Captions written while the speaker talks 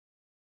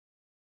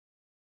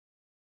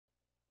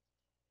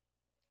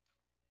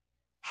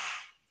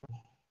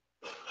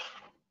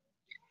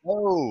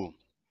Oh,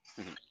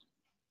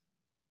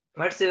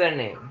 What's your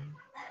name?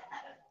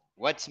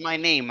 what's my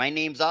name? My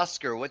name's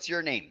Oscar. What's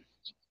your name?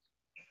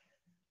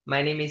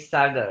 My name is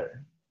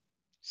Sagar.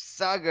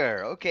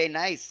 Sagar. Okay,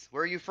 nice.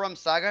 Where are you from,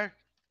 Sagar?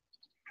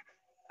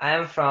 I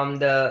am from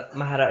the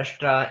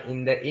Maharashtra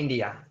in the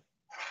India.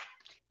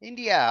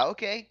 India.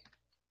 Okay,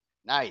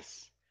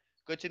 nice.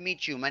 Good to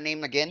meet you. My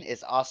name again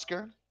is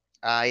Oscar.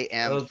 I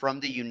am O- from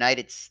the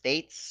United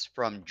States,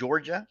 from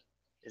Georgia,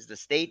 is the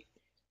state,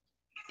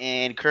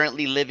 and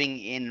currently living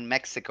in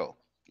Mexico,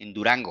 in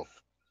Durango.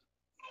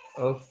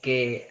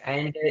 Okay,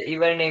 and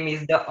your name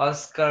is the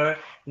Oscar.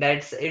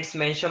 That's it's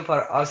mentioned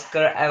for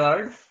Oscar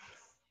Award.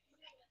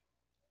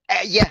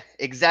 Yeah,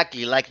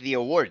 exactly, like the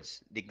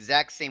awards, the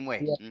exact same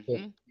way. Yes,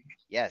 yes.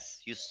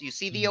 Yes, you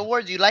see the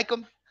awards, you like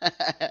them?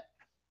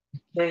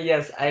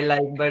 Yes, I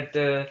like, but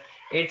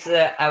its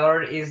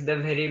award is the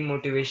very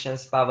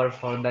motivations power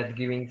for that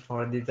giving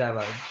for this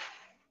award.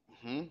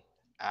 hmm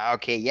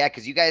Okay, yeah,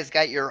 because you guys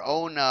got your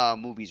own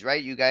movies,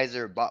 right? You guys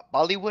are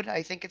Bollywood,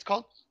 I think it's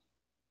called,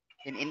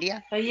 in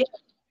India. Yes,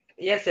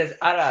 yes, yes,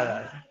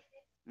 RRR.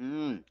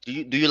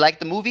 Do you like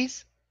the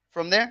movies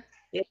from there?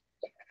 Yes,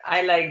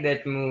 I like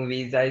that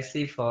movies. I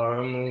see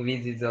for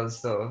movies is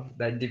also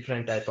that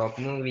different type of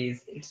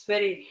movies. It's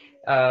very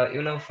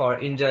for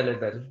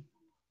enjoyable.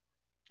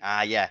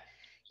 Yeah,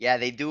 yeah,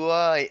 they do.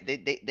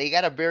 They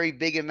got a very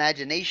big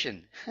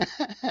imagination.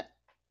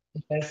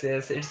 Yes,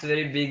 yes, it's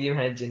very big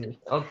imagination.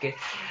 Okay,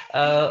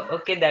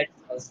 okay, that's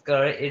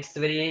Oscar. It's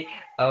very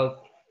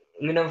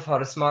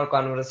for small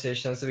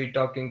conversations we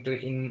talking to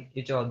in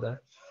each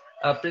other.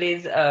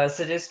 Please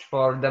suggest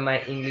for the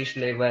my English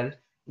level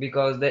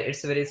because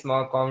it's very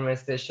small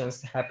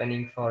conversations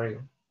happening for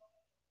you.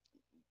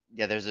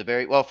 Yeah, there's a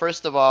very well.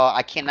 First of all,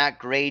 I cannot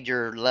grade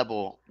your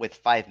level with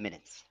 5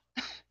 minutes.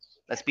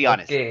 Let's be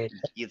honest. Okay,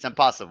 It's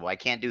impossible. I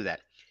can't do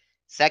that.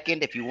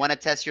 Second, if you want to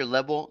test your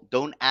level,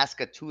 don't ask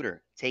a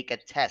tutor. Take a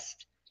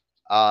test.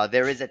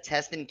 There is a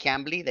test in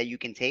Cambly that you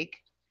can take.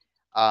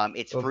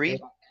 It's okay,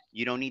 free.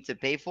 You don't need to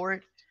pay for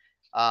it.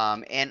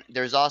 And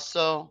there's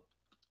also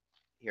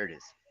here it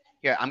is.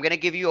 Here, I'm gonna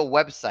give you a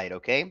website,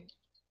 okay,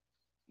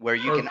 where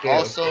you can okay,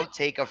 okay. also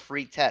take a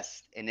free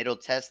test, and it'll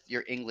test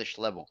your English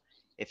level.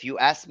 If you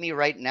ask me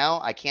right now,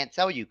 I can't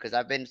tell you because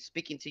I've been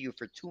speaking to you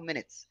for 2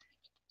 minutes.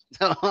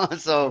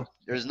 So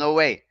there's no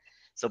way.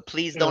 So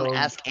please don't No,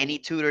 ask any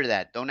tutor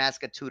that. Don't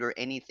ask a tutor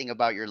anything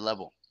about your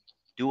level.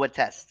 Do a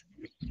test.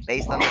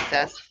 Based on the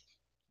test,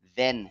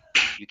 then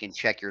you can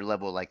check your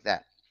level like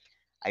that.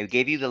 I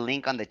gave you the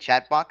link on the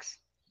chat box.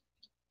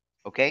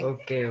 Okay.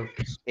 okay,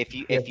 okay. If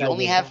you Yes, if I you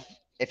only will. have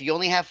if you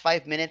only have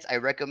 5 minutes, I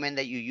recommend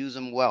that you use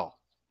them well.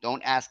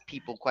 Don't ask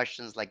people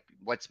questions like,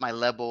 "What's my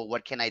level?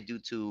 What can I do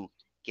to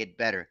get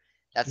better?"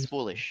 That's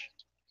foolish.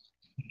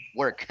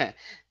 Work.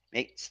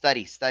 Make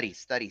study, study,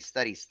 study,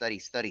 study, study,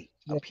 study.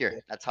 Yes, Up here.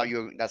 yes, That's how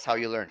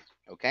you learn.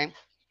 Okay.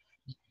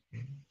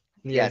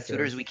 Yeah, yes,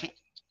 tutors we yes. can't.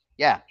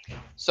 Yeah.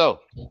 So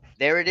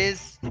there it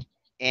is.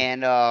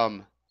 And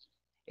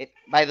it.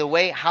 By the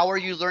way, how are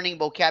you learning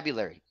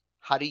vocabulary?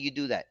 How do you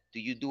do that? Do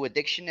you do a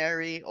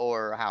dictionary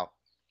or how?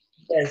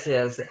 Yes,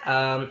 yes.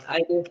 I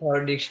do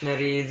for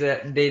dictionaries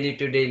daily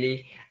to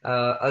daily.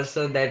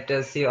 Also that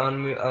see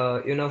on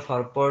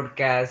for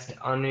podcast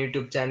on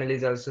YouTube channel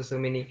is also so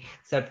many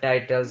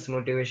subtitles,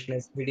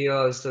 motivational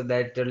video also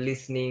that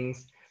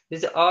listenings.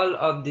 This all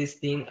of these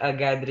thing are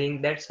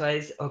gathering. That's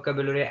why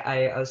vocabulary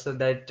I also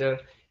that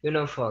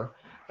for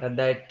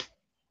that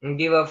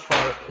give up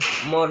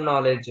for more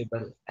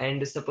knowledgeable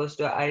and supposed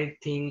to I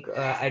think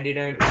I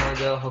didn't know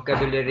the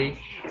vocabulary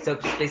some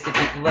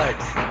specific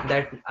words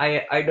that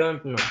I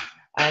don't know.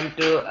 I'm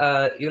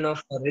to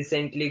for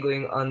recently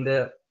going on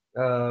the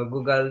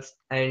Google's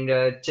and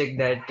check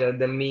that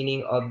the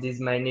meaning of this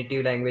my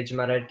native language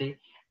Marathi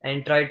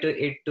and try to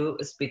it to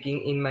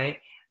speaking in my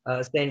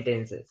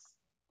sentences.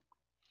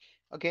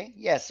 Okay,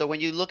 yeah. So when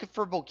you're looking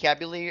for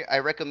vocabulary, I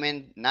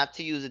recommend not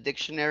to use a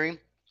dictionary,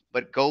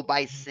 but go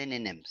by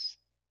synonyms.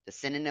 The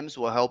synonyms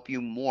will help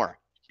you more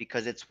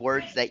because it's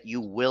words that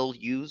you will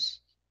use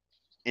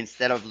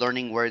instead of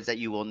learning words that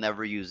you will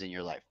never use in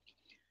your life.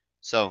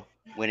 So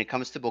when it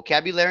comes to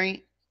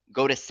vocabulary,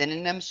 go to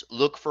synonyms,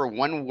 look for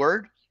one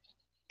word,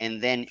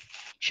 and then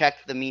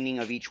check the meaning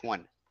of each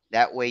one.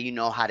 That way you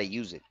know how to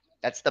use it.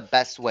 That's the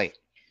best way.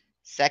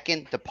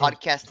 Second, the Oh,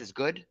 podcast is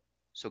good,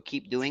 so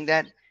keep doing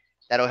that.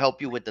 That'll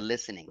help you with the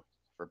listening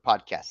for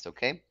podcasts,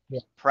 okay? yeah.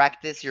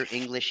 Practice your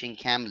English in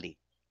Cambly.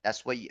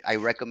 That's what I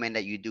recommend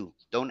that you do.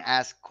 Don't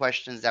ask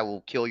questions that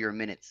will kill your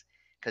minutes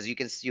because you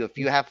can see if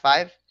you have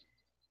five,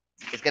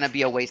 it's going to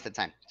be a waste of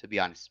time, to be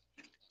honest.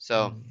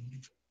 So,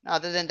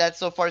 other than that,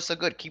 so far, so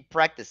good. Keep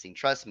practicing.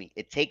 Trust me,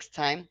 it takes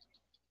time.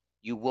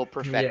 You will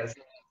perfect Yes. it.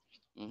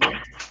 hmm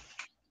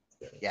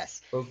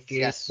Yes.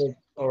 Okay. Yes. So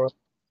for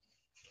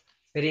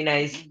very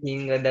nice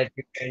thing that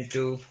you can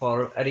do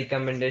for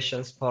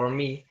recommendations for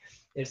me.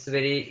 It's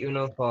very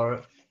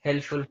for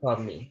helpful for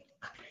me.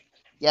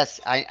 Yes.